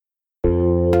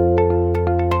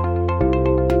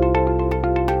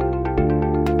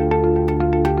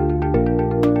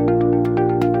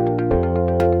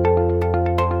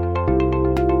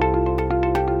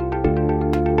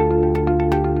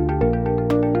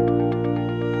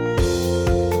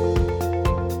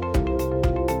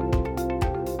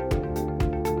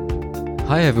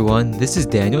Hi everyone, this is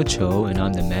Daniel Cho and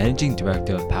I'm the Managing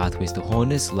Director of Pathways to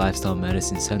Wholeness Lifestyle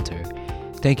Medicine Center.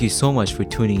 Thank you so much for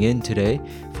tuning in today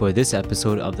for this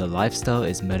episode of the Lifestyle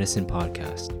is Medicine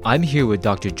podcast. I'm here with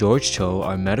Dr. George Cho,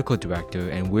 our Medical Director,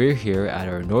 and we're here at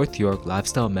our North York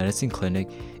Lifestyle Medicine Clinic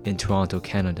in Toronto,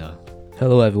 Canada.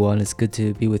 Hello everyone, it's good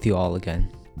to be with you all again.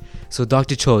 So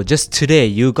Dr. Cho, just today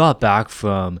you got back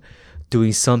from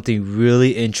doing something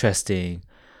really interesting,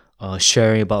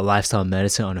 sharing about lifestyle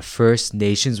medicine on a First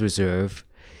Nations reserve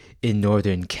in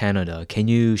northern Canada. Can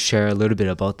you share a little bit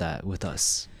about that with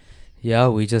us? Yeah,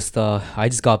 I just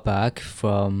got back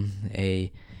from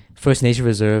a First Nation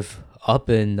reserve up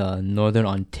in northern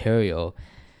Ontario,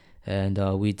 and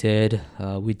we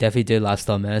definitely did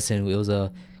lifestyle medicine. It was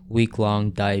a week-long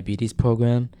diabetes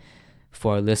program.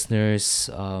 For our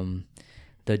listeners,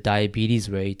 the diabetes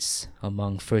rates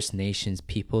among First Nations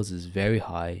peoples is very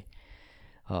high.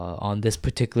 On this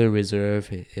particular reserve,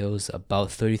 it was about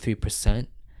 33%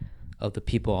 of the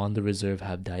people on the reserve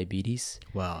have diabetes.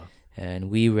 Wow. And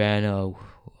we ran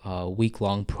a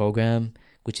week-long program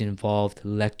which involved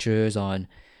lectures on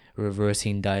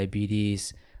reversing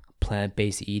diabetes,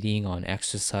 plant-based eating, on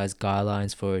exercise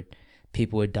guidelines for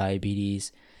people with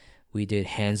diabetes. We did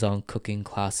hands-on cooking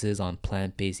classes on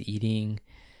plant-based eating.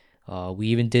 We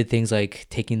even did things like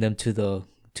taking them to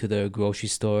the grocery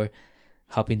store,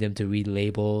 helping them to read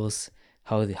labels,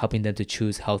 helping them to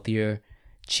choose healthier,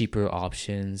 cheaper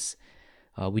options.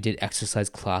 We did exercise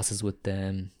classes with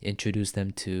them, introduced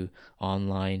them to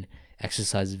online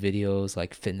exercise videos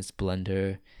like Fitness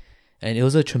Blender, and it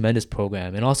was a tremendous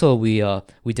program. And also we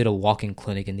did a walk-in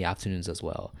clinic in the afternoons as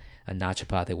well, a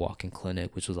naturopathic walk-in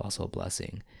clinic, which was also a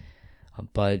blessing.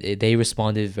 They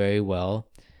responded very well,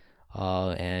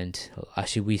 and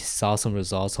actually we saw some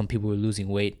results. Some people were losing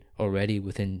weight already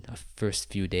within the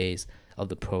first few days of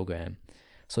the program,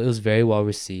 so it was very well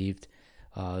received.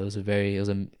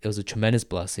 It was a tremendous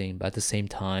blessing, but at the same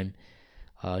time,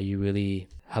 you really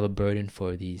have a burden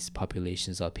for these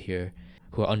populations up here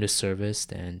who are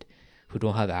underserviced and who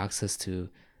don't have access to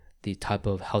the type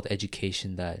of health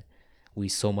education that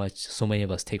so many of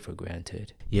us take for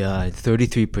granted. Yeah,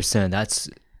 33%.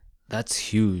 That's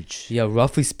huge. Yeah,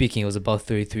 roughly speaking, it was about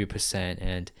 33%,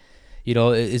 and it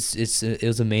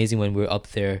was amazing when we were up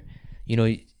there.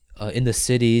 In the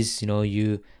cities,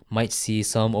 you might see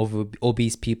some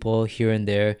obese people here and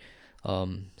there,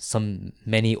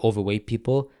 many overweight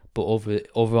people, but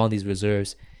over on these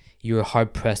reserves, you're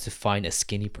hard pressed to find a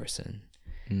skinny person.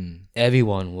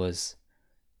 Everyone was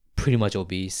pretty much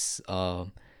obese.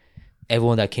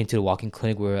 Everyone that came to the walk-in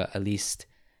clinic were at least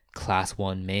class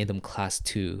 1, many of them class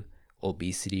 2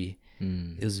 obesity.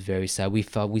 It was very sad.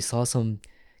 We saw some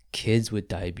kids with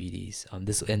diabetes.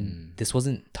 This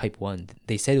wasn't type 1.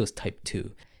 They said it was type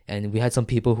 2. And we had some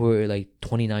people who were like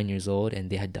 29 years old and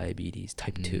they had diabetes,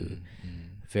 type 2.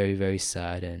 Very, very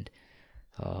sad. And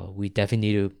we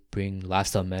definitely need to bring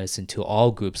lifestyle medicine to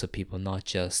all groups of people, not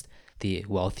just the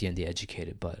wealthy and the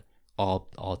educated, but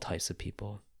all types of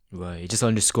people. Right. It just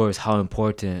underscores how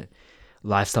important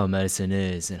lifestyle medicine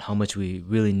is and how much we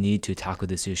really need to tackle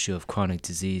this issue of chronic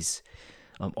disease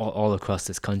all across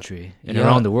this country and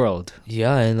around the world.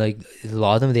 Yeah, and like a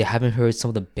lot of them, they haven't heard some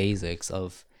of the basics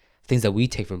of things that we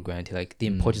take for granted, like the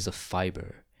importance of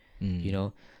fiber,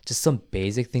 just some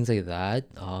basic things like that.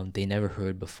 They never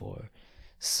heard before.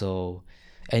 So,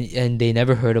 and they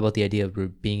never heard about the idea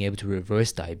of being able to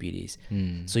reverse diabetes.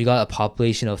 So you got a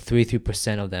population of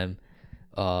 33% of them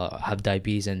have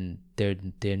diabetes, and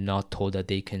they're not told that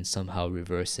they can somehow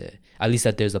reverse it. At least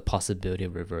that there's a possibility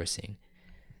of reversing.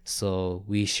 So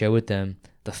we share with them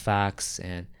the facts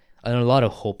and a lot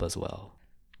of hope as well.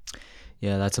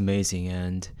 Yeah, that's amazing.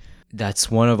 And that's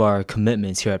one of our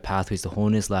commitments here at Pathways to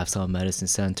Wholeness Lifestyle Medicine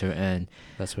Center and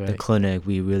that's right. The clinic.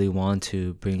 We really want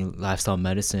to bring lifestyle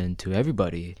medicine to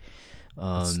everybody.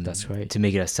 That's right. To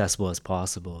make it accessible as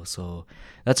possible. So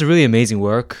that's a really amazing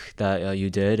work that you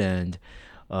did. And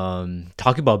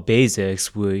talking about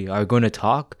basics, we are going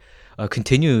to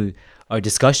continue our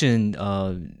discussion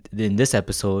in this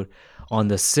episode on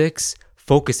the 6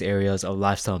 focus areas of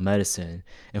lifestyle medicine.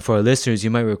 And for our listeners,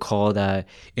 you might recall that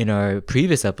in our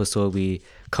previous episode, we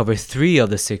covered 3 of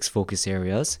the 6 focus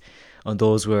areas.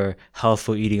 Those were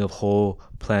healthful eating of whole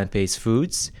plant-based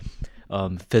foods,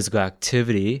 physical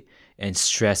activity, and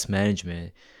stress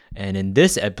management. And in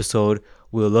this episode,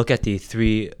 we'll look at the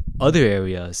 3 other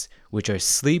areas, which are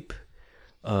sleep,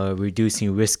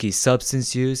 reducing risky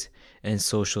substance use, and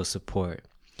social support.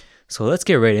 So let's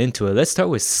get right into it. Let's start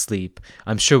with sleep.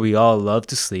 I'm sure we all love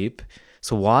to sleep.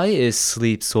 So why is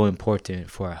sleep so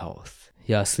important for our health?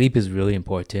 Yeah, sleep is really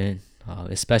important,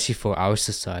 especially for our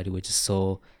society, which is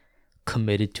so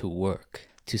committed to work.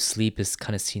 To sleep is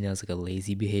kind of seen as like a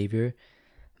lazy behavior,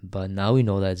 but now we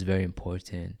know that it's very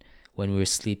important. When we're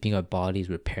sleeping, our body is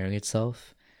repairing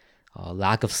itself.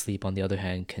 Lack of sleep, on the other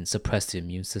hand, can suppress the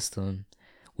immune system.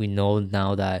 We know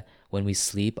now that when we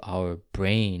sleep, our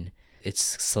brain,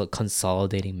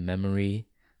 consolidating memory,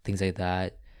 things like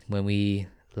that. When we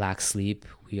lack sleep,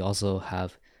 we also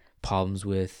have problems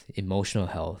with emotional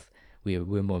health.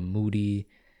 We're more moody.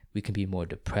 We can be more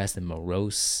depressed and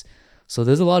morose. So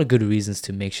there's a lot of good reasons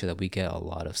to make sure that we get a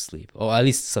lot of sleep, or at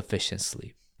least sufficient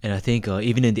sleep. And I think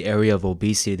even in the area of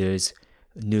obesity, there's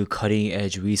new cutting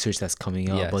edge research that's coming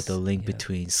out about Yes, the link yeah.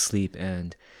 between sleep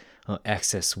and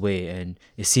excess weight. And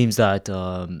it seems that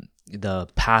the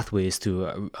pathways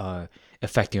to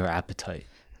affecting our appetite.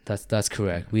 That's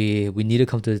correct. We need to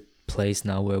come to a place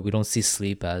now where we don't see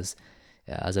sleep as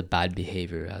a bad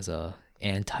behavior, as a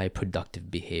anti-productive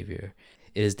behavior.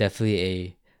 It is definitely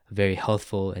a very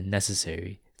healthful and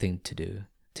necessary thing to do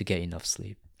to get enough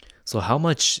sleep. So how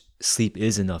much sleep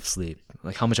is enough sleep?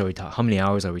 Like how many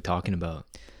hours are we talking about?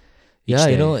 Each Yeah,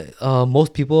 day?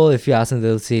 most people, if you ask them,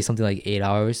 they'll say something like 8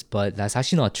 hours, but that's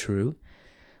actually not true.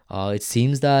 It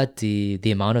seems that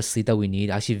the amount of sleep that we need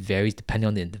actually varies depending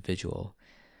on the individual.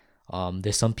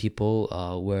 There's some people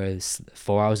where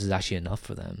 4 hours is actually enough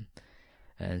for them,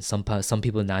 and some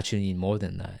people naturally need more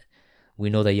than that. We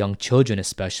know that young children,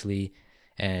 especially,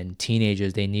 and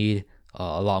teenagers, they need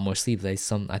a lot more sleep. I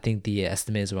think the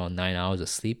estimate is around 9 hours of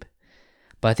sleep.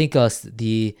 But I think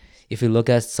if you look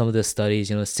at some of the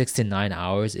studies, 6 to 9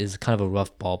 hours is kind of a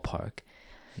rough ballpark.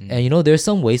 And there's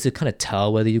some ways to kind of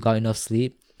tell whether you got enough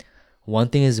sleep. One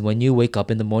thing is when you wake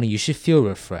up in the morning, you should feel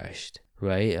refreshed,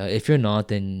 right? If you're not,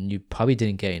 then you probably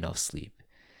didn't get enough sleep.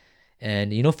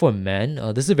 And for men,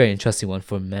 this is a very interesting one.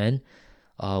 For men,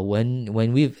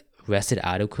 when we've rested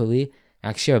adequately,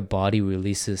 actually our body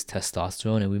releases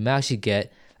testosterone, and we might actually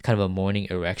get kind of a morning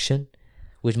erection,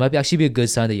 which might actually be a good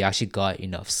sign that you actually got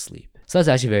enough sleep. So that's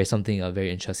actually something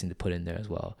very interesting to put in there as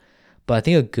well. But I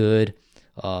think a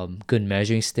good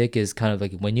measuring stick is kind of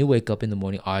like when you wake up in the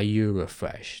morning, are you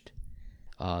refreshed?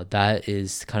 That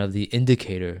is kind of the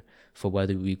indicator for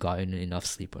whether we've gotten enough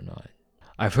sleep or not.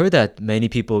 I've heard that many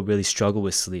people really struggle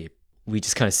with sleep. We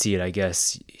just kind of see it, I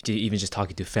guess, even just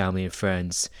talking to family and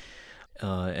friends.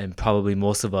 And probably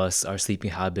most of us, our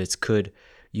sleeping habits could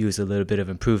use a little bit of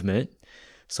improvement.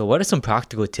 So what are some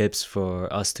practical tips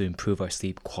for us to improve our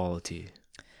sleep quality?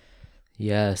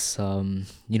 Yes,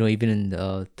 even in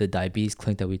the diabetes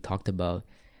clinic that we talked about,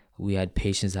 we had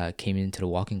patients that came into the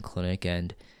walk-in clinic,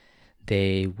 and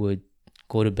they would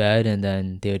go to bed and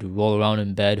then they would roll around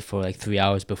in bed for like 3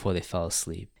 hours before they fell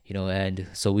asleep. And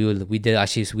so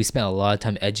we spent a lot of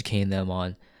time educating them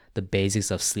on the basics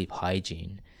of sleep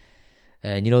hygiene.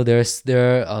 And there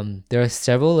are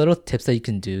several little tips that you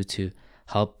can do to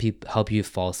help you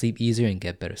fall asleep easier and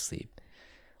get better sleep.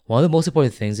 One of the most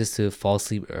important things is to fall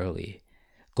asleep early,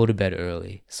 go to bed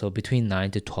early. So between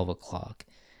 9 to 12 o'clock.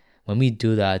 When we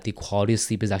do that, the quality of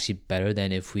sleep is actually better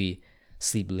than if we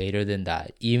sleep later than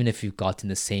that, even if you've gotten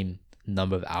the same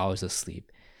number of hours of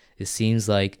sleep. It seems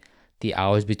like the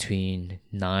hours between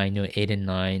 8 and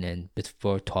 9 and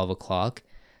before 12 o'clock,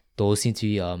 those seem to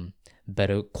be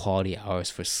better quality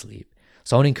hours for sleep.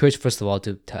 So I want to encourage, first of all,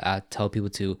 to tell people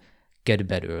to get to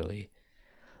bed early.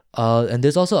 And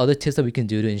there's also other tips that we can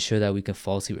do to ensure that we can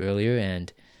fall asleep earlier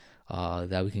and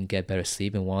that we can get better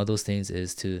sleep. And one of those things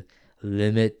is to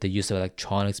limit the use of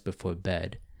electronics before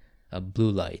bed.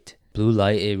 Blue light,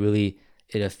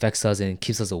 it affects us and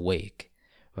keeps us awake,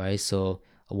 right? So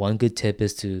one good tip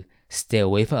is to stay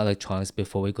away from electronics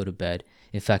before we go to bed.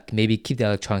 In fact, maybe keep the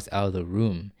electronics out of the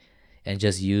room and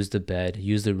just use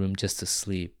the room just to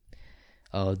sleep.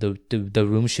 The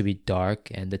room should be dark,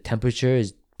 and the temperature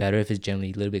is better if it's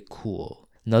generally a little bit cool.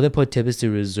 Another important tip is to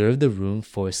reserve the room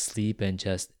for sleep and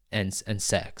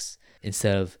sex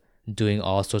instead of doing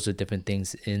all sorts of different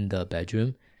things in the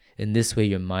bedroom. In this way,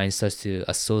 your mind starts to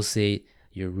associate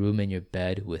your room and your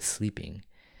bed with sleeping,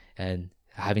 and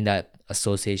having that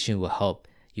association will help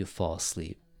you fall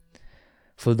asleep.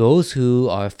 For those who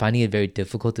are finding it very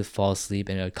difficult to fall asleep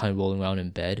and are kind of rolling around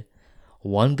in bed,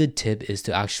 one good tip is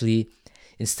to actually,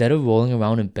 instead of rolling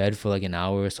around in bed for like an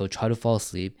hour or so, try to fall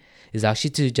asleep, is actually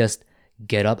to just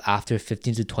get up after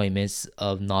 15 to 20 minutes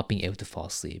of not being able to fall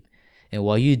asleep. And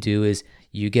what you do is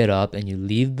you get up and you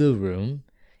leave the room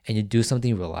and you do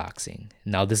something relaxing.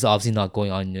 Now, this is obviously not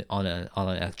going on an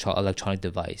electronic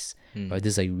device, right?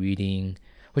 This is like reading,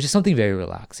 which is something very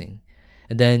relaxing.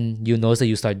 And then you'll notice that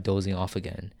you start dozing off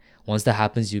again. Once that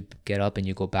happens, you get up and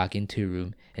you go back into your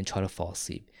room and try to fall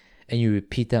asleep. And you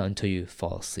repeat that until you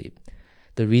fall asleep.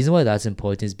 The reason why that's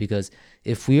important is because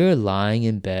if we are lying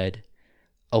in bed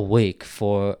awake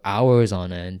for hours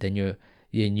on end, then your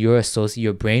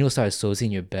brain will start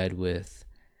associating your bed with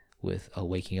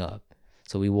waking up.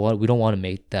 So we don't want to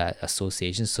make that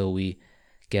association. So we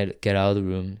get out of the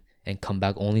room and come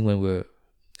back only when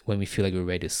we feel like we're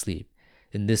ready to sleep.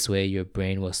 In this way, your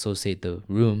brain will associate the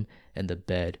room and the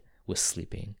bed with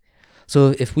sleeping.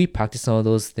 So if we practice some of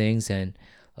those things, and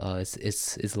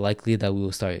it's likely that we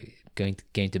will start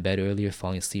getting to bed earlier,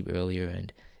 falling asleep earlier,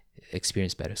 and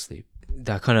experience better sleep.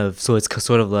 That kind of, so it's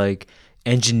sort of like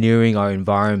engineering our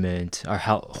environment, our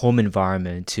home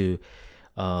environment, to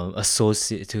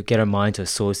get our mind to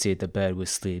associate the bed with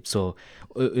sleep. So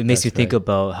it makes you think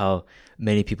about how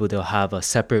many people, they'll have a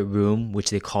separate room which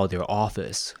they call their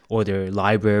office or their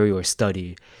library or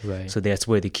study. Right. So that's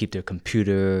where they keep their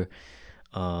computer,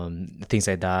 things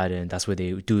like that, and that's where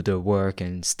they do their work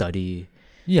and study.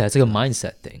 Yeah, it's like a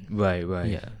mindset thing. Right.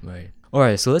 Yeah. Right. All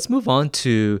right, so let's move on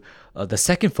to the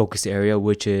second focus area,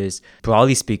 which is,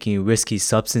 broadly speaking, risky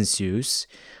substance use.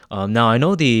 Now, I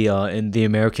know in the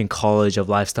American College of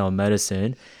Lifestyle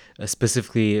Medicine,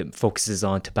 specifically focuses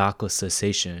on tobacco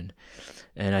cessation.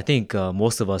 And I think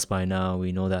most of us by now,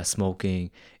 we know that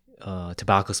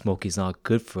tobacco smoking is not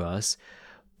good for us.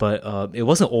 But it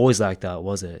wasn't always like that,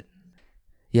 was it?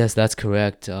 Yes, that's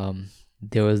correct.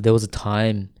 There was a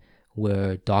time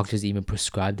where doctors even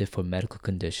prescribed it for medical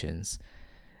conditions,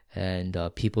 and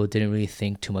people didn't really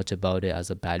think too much about it as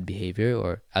a bad behavior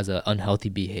or as an unhealthy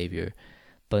behavior.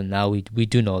 But now we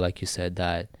do know, like you said,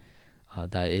 that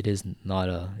it's not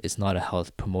a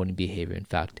health promoting behavior. In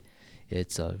fact,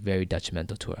 it's very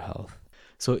detrimental to our health.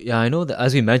 So yeah, I know that,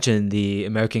 as we mentioned, the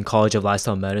American College of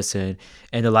Lifestyle Medicine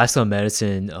and the lifestyle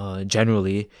medicine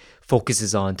generally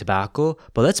focuses on tobacco.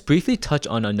 But let's briefly touch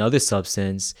on another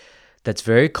substance that's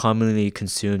very commonly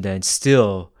consumed and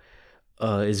still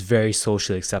is very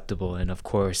socially acceptable. And of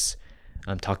course,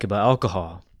 I'm talking about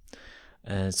alcohol.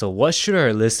 And so what should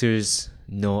our listeners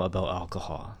know about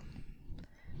alcohol?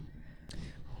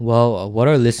 Well, what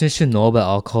our listeners should know about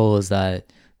alcohol is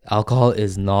that alcohol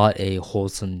is not a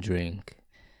wholesome drink.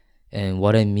 And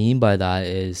what I mean by that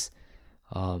is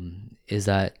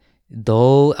that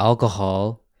though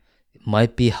alcohol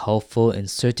might be helpful in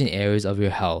certain areas of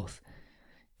your health,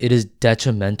 it is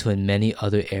detrimental in many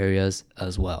other areas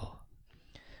as well,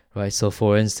 right? So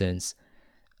for instance,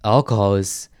 alcohol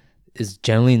is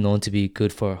generally known to be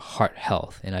good for heart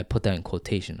health, and I put that in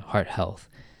quotation, heart health.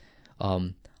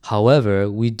 However,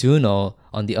 we do know,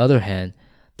 on the other hand,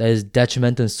 that it is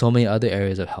detrimental in so many other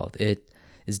areas of health. It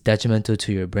is detrimental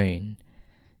to your brain,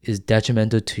 is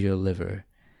detrimental to your liver,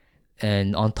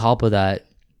 and on top of that,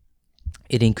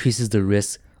 it increases the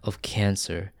risk of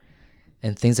cancer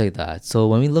and things like that. So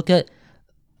when we look at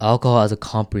alcohol as a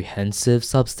comprehensive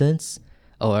substance,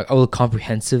 or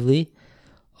comprehensively,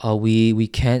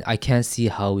 I can't see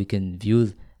how we can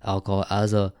view alcohol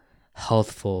as a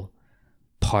healthful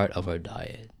part of our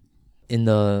diet. In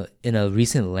a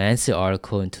recent Lancet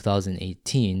article in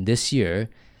 2018, this year,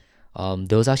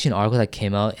 there was actually an article that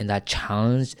came out and that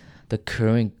challenged the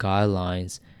current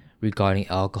guidelines regarding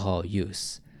alcohol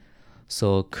use.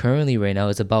 So currently, right now,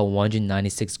 it's about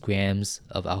 196 grams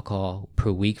of alcohol per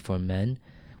week for men,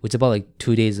 which is about like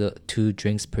 2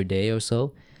 drinks per day or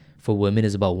so. For women,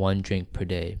 is about 1 drink per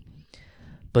day.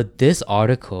 But this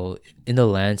article in the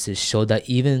Lancet showed that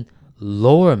even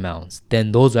lower amounts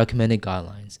than those recommended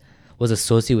guidelines was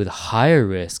associated with higher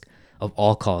risk of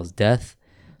all-cause death,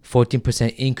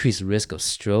 14% increased risk of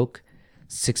stroke,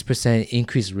 6%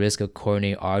 increased risk of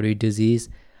coronary artery disease,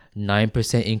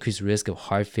 9% increased risk of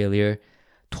heart failure,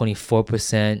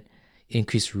 24%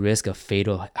 increased risk of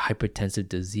fatal hypertensive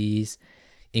disease,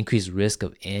 increased risk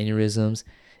of aneurysms.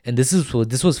 And this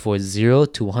was for 0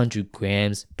 to 100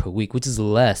 grams per week, which is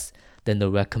less than the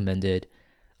recommended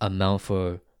amount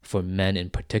for men in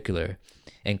particular,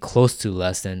 and close to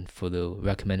less than for the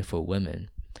recommended for women.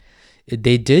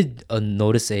 They did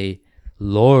notice a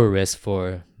lower risk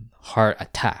for heart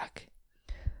attack.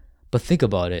 But think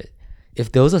about it. If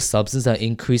there was a substance that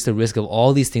increased the risk of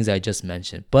all these things I just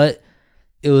mentioned, but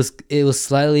it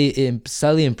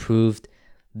slightly improved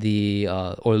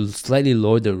or slightly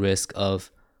lowered the risk of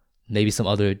maybe some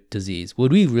other disease,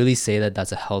 would we really say that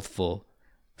that's a healthful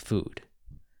food?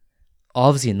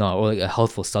 Obviously not. Or like a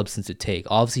healthful substance to take?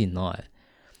 Obviously not.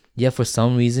 Yet for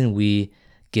some reason we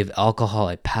give alcohol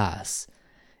a pass,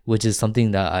 which is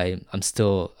something that I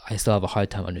still have a hard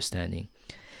time understanding.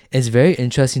 It's very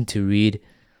interesting to read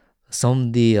some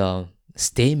of the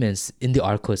statements in the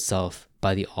article itself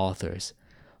by the authors.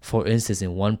 For instance,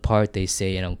 in one part they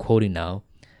say, and I'm quoting now,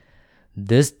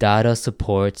 "This data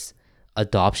supports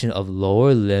adoption of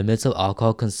lower limits of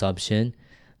alcohol consumption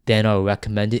than are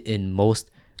recommended in most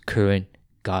current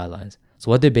guidelines. So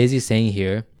what they're basically saying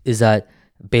here is that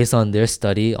based on their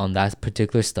study, on that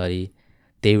particular study,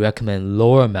 they recommend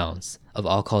lower amounts of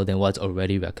alcohol than what's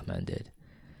already recommended.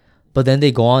 But then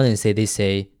they go on and they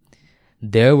say,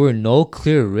 there were no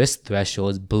clear risk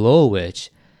thresholds below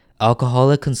which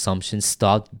alcoholic consumption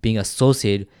stopped being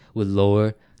associated with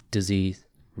lower disease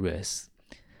risk.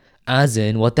 As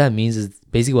in, what that means is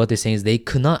basically what they're saying is they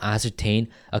could not ascertain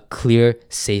a clear,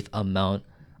 safe amount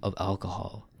of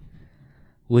alcohol,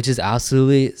 which is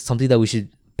absolutely something that we should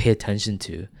pay attention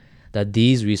to. That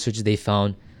these researchers, they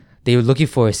found they were looking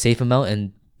for a safe amount,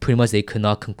 and pretty much they could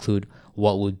not conclude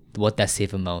what that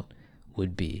safe amount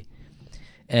would be.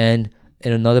 And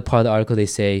in another part of the article, they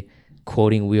say,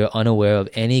 quoting, "We are unaware of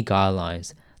any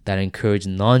guidelines that encourage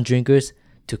non-drinkers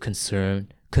to consume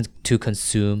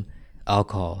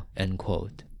alcohol," end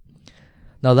quote.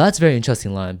 Now that's a very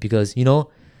interesting line because,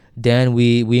 Dan,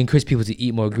 we encourage people to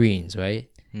eat more greens, right?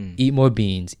 Eat more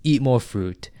beans, eat more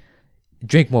fruit,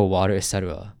 drink more water,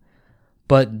 etc.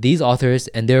 But these authors,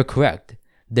 and they're correct,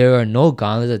 there are no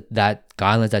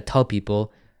guidelines that tell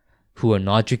people who are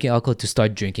not drinking alcohol to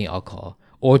start drinking alcohol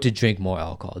or to drink more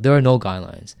alcohol. There are no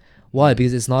guidelines. Why?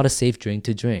 Because it's not a safe drink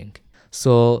to drink.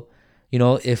 So,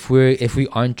 if we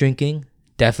aren't drinking,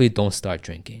 definitely don't start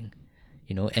drinking.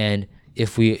 And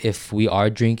if we are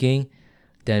drinking,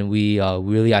 then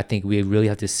I think we really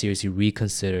have to seriously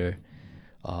reconsider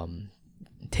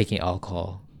taking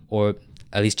alcohol, or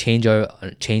at least change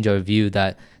our view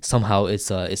that somehow it's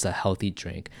a healthy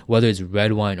drink, whether it's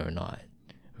red wine or not,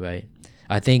 right?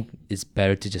 I think it's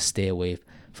better to just stay away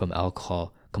from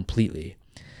alcohol completely,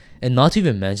 and not to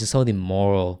even mention some of the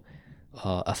moral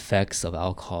effects of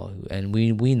alcohol. And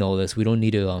we know this. We don't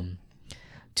need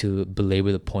to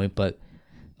belabor the point, but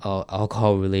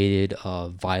alcohol related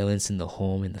violence in the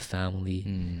home, in the family,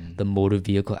 the motor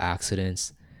vehicle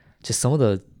accidents, just some of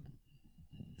the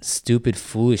stupid,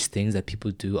 foolish things that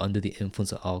people do under the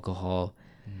influence of alcohol.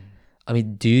 I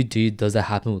mean, does that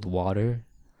happen with water?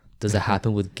 Does that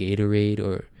happen with Gatorade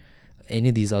or any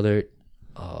of these other,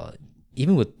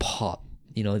 even with pop?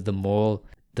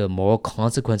 The moral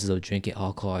consequences of drinking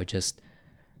alcohol are just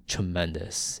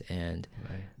tremendous. And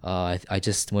I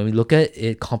just, when we look at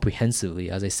it comprehensively,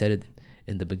 as I said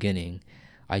in the beginning,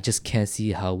 I just can't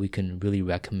see how we can really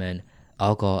recommend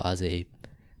alcohol as a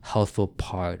healthful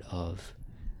part of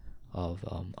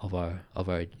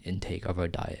our intake, of our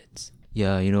diets.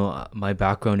 Yeah, my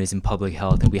background is in public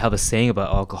health, and we have a saying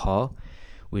about alcohol,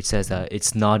 which says that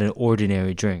it's not an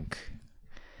ordinary drink,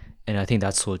 and I think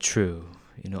that's so true.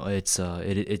 It's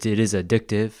it is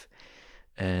addictive,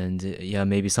 and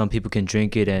maybe some people can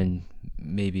drink it and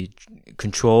maybe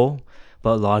control,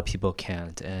 but a lot of people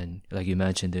can't. And like you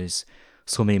mentioned, there's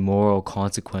so many moral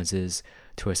consequences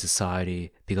to our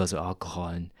society because of alcohol,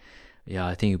 and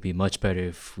I think it'd be much better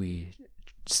if we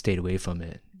stayed away from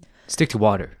it. Stick to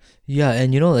water. Yeah,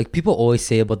 and like people always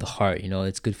say about the heart,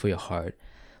 it's good for your heart.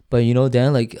 But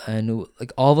Dan, and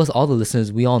all of us, all the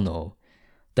listeners, we all know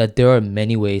that there are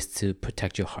many ways to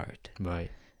protect your heart. Right.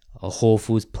 A whole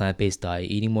foods, plant-based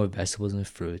diet, eating more vegetables and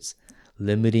fruits,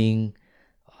 limiting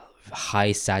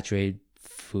high saturated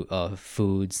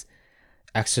foods,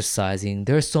 exercising.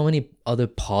 There are so many other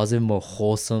positive, more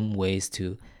wholesome ways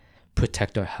to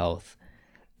protect our health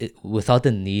without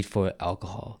the need for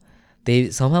alcohol.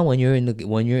 They somehow, when you're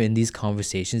in these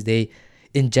conversations, they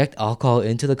inject alcohol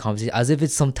into the conversation as if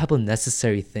it's some type of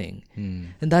necessary thing,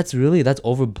 and that's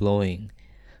overblowing.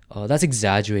 That's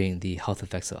exaggerating the health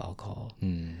effects of alcohol.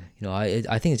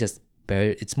 I think it's just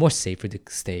better. It's more safer to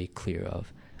stay clear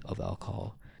of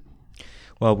alcohol.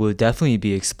 Well, we'll definitely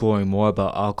be exploring more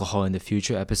about alcohol in the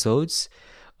future episodes.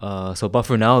 But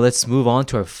for now, let's move on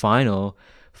to our final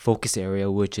focus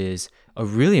area, which is a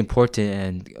really important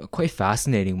and quite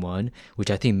fascinating one,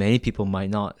 which I think many people might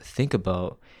not think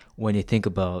about when they think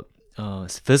about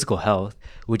physical health,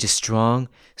 which is strong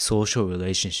social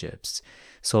relationships.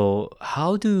 So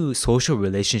how do social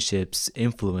relationships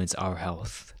influence our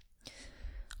health?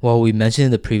 Well, we mentioned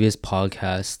in the previous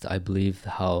podcast, I believe,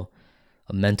 how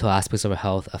mental aspects of our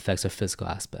health affects our physical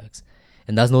aspects.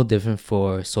 And that's no different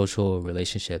for social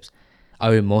relationships.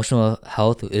 Our emotional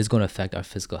health is going to affect our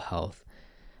physical health.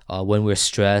 When we're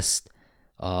stressed,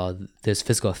 there's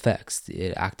physical effects.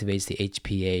 It activates the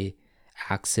HPA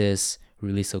axis,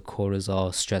 release of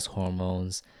cortisol, stress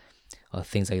hormones,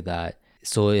 things like that.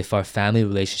 So if our family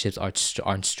relationships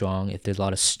aren't strong, if there's a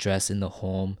lot of stress in the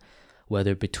home,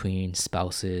 whether between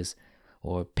spouses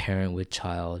or parent with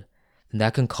child, then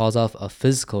that can cause off a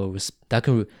physical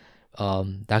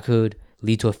that could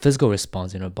lead to a physical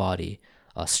response in our body,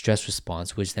 a stress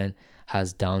response, which then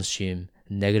has downstream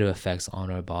negative effects on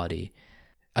our body.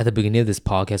 At the beginning of this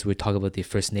podcast, we were talking about the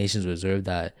First Nations Reserve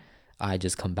that I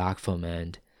just come back from,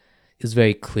 and it's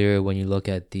very clear when you look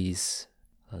at these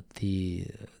the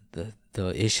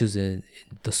issues in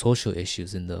the social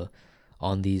issues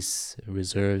on these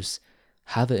reserves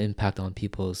have an impact on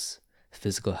people's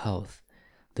physical health.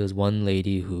 There was one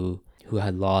lady who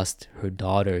had lost her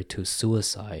daughter to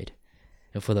suicide,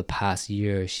 and for the past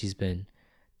year she's been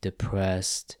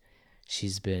depressed,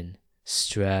 she's been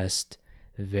stressed,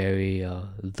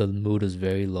 the mood was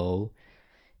very low,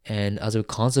 and as a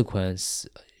consequence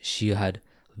she had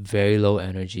very low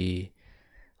energy,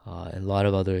 and a lot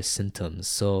of other symptoms.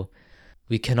 So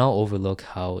we cannot overlook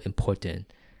how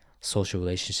important social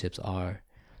relationships are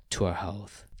to our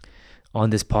health. On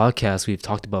this podcast, we've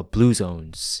talked about blue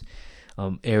zones,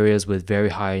 areas with very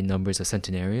high numbers of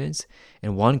centenarians.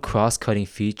 And one cross-cutting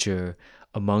feature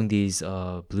among these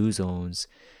blue zones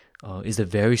is the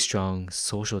very strong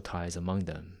social ties among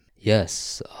them.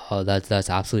 Yes, that's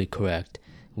absolutely correct.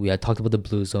 We had talked about the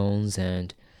blue zones,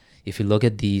 and if you look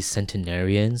at these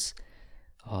centenarians,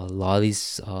 a lot of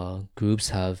these groups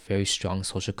have very strong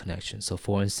social connections. So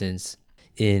for instance,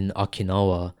 in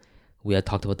Okinawa, we had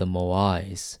talked about the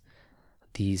Moais.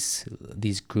 These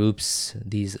groups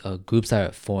that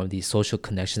form, these social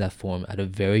connections that form at a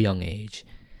very young age,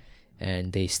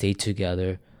 and they stay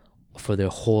together for their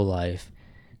whole life.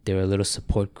 They're a little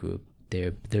support group.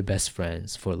 They're best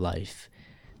friends for life.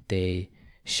 They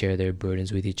share their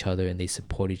burdens with each other and they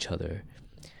support each other.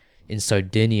 In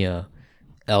Sardinia,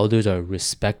 elders are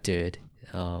respected,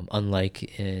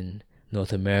 unlike in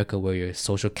North America where your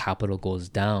social capital goes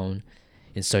down.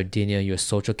 In Sardinia, your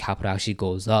social capital actually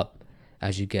goes up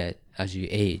as you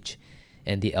age,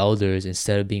 and the elders,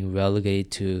 instead of being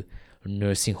relegated to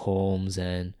nursing homes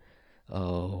and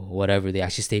whatever, they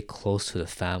actually stay close to the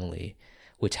family,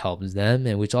 which helps them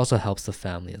and which also helps the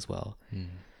family as well.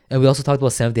 And we also talked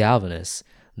about Seventh-day Adventists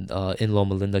in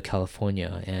Loma Linda,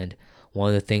 California, and one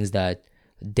of the things that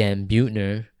Dan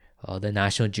Buettner, the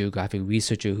National Geographic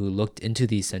researcher who looked into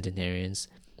these centenarians,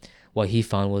 what he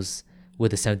found was with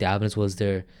the Seventh-day Adventists was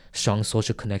their strong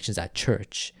social connections at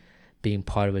church, being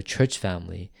part of a church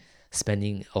family,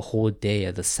 spending a whole day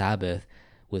at the Sabbath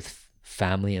with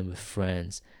family and with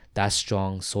friends. That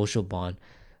strong social bond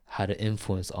had an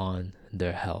influence on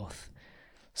their health.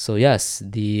 So yes,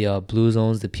 the blue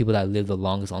zones, the people that live the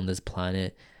longest on this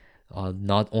planet,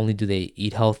 not only do they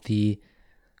eat healthy,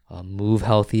 move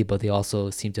healthy, but they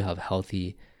also seem to have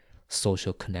healthy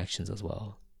social connections as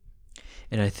well.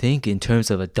 And I think in terms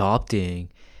of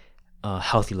adopting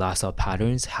healthy lifestyle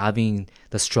patterns, having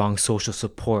the strong social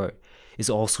support is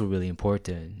also really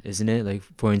important, isn't it? Like,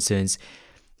 for instance,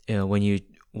 when you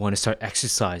want to start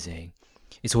exercising,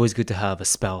 it's always good to have a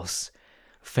spouse,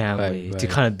 family, to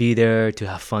kind of be there, to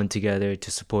have fun together,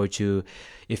 to support you.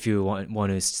 If you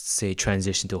want to, say,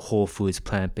 transition to a whole foods,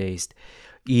 plant-based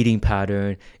eating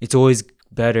pattern, it's always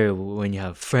better when you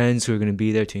have friends who are going to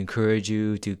be there to encourage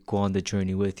you, to go on the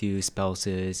journey with you,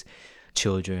 spouses,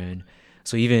 children.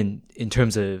 So even in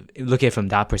terms of looking at it from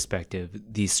that perspective,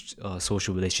 these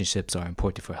social relationships are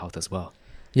important for health as well.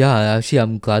 Yeah, actually,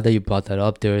 I'm glad that you brought that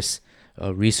up. There's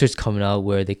research coming out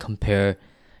where they compare,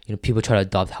 people try to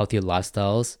adopt healthier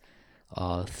lifestyles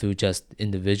through just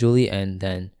individually, and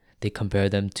then they compare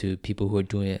them to people who are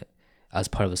doing it as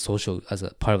part of a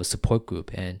support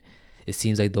group. And it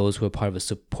seems like those who are part of a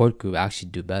support group actually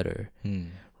do better,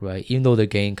 right? Even though they're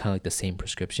getting kind of like the same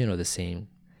prescription or the same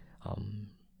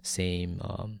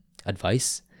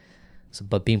advice. So,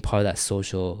 but being part of that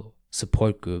social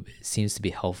support group seems to be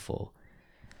helpful.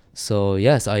 So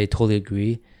yes, I totally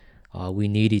agree. We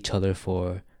need each other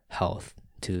for health,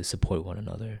 to support one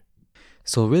another.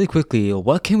 So really quickly,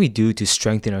 what can we do to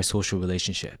strengthen our social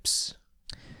relationships?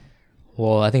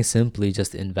 Well, I think simply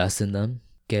just invest in them,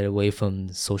 get away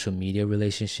from social media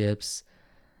relationships,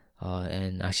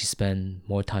 and actually spend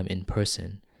more time in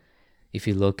person. If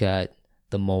you look at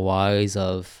the Moais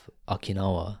of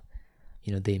Okinawa,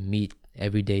 they meet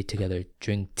every day together,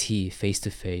 drink tea face to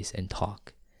face and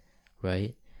talk,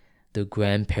 right? The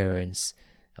grandparents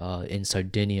in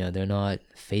Sardinia, they're not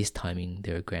FaceTiming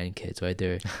their grandkids, right?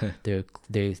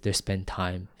 They spend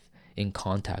time in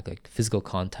contact, like physical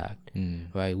contact,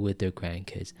 right, with their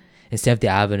grandkids. Instead of the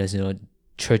Adventists,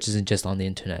 church isn't just on the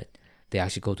internet. They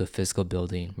actually go to a physical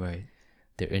building, right?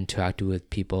 They're interacting with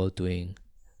people, doing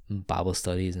Bible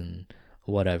studies and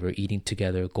whatever, eating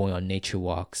together, going on nature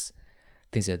walks,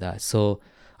 things like that. So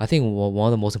I think one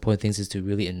of the most important things is to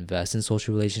really invest in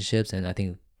social relationships, and I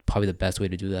think probably the best way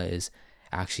to do that is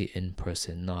actually in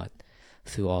person, not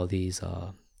through all these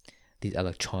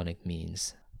electronic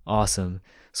means. Awesome.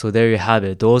 So there you have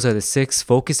it. Those are the 6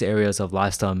 focus areas of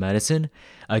lifestyle medicine.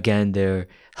 Again, they're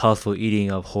healthful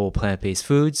eating of whole plant-based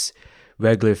foods,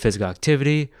 regular physical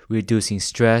activity, reducing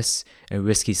stress and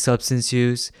risky substance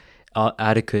use,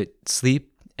 adequate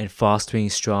sleep, and fostering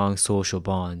strong social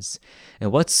bonds.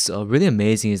 And what's really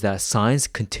amazing is that science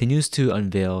continues to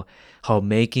unveil how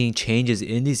making changes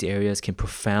in these areas can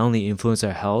profoundly influence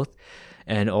our health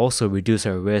and also reduce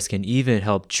our risk and even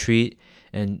help treat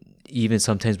and even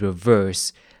sometimes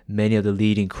reverse many of the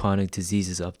leading chronic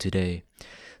diseases of today.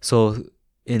 So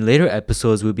in later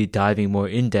episodes, we'll be diving more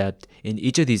in depth in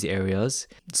each of these areas.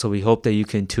 So we hope that you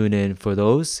can tune in for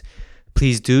those.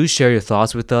 Please do share your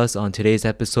thoughts with us on today's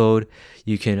episode.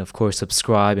 You can, of course,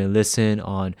 subscribe and listen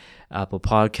on Apple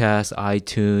Podcasts,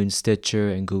 iTunes, Stitcher,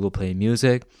 and Google Play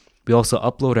Music. We also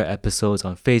upload our episodes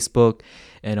on Facebook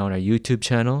and on our YouTube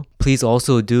channel. Please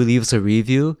also do leave us a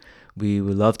review. We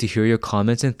would love to hear your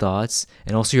comments and thoughts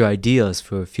and also your ideas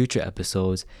for future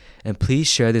episodes. And please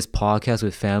share this podcast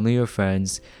with family or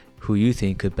friends who you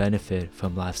think could benefit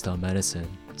from lifestyle medicine.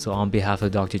 So on behalf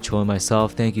of Dr. Cho and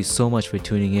myself, thank you so much for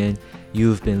tuning in.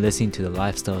 You've been listening to the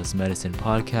Lifestyle is Medicine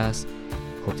podcast.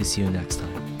 Hope to see you next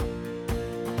time.